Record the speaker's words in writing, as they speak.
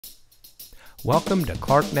Welcome to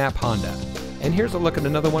Clark Knapp Honda, and here's a look at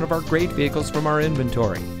another one of our great vehicles from our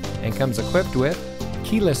inventory, and comes equipped with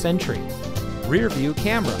keyless entry, rear view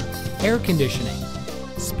camera, air conditioning,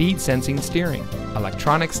 speed sensing steering,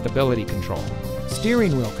 electronic stability control,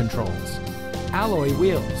 steering wheel controls, alloy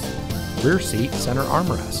wheels, rear seat center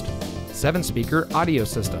armrest, 7-speaker audio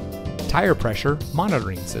system, tire pressure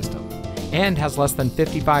monitoring system, and has less than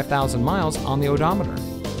 55,000 miles on the odometer.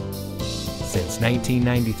 Since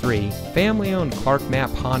 1993, family-owned Clark Knapp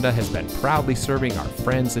Honda has been proudly serving our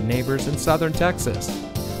friends and neighbors in southern Texas.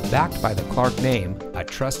 Backed by the Clark name, a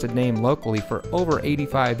trusted name locally for over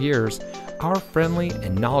 85 years, our friendly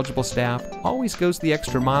and knowledgeable staff always goes the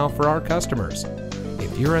extra mile for our customers.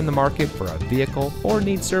 If you're in the market for a vehicle or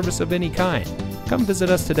need service of any kind, come visit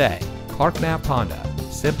us today. Clark Knapp Honda,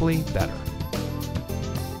 simply better.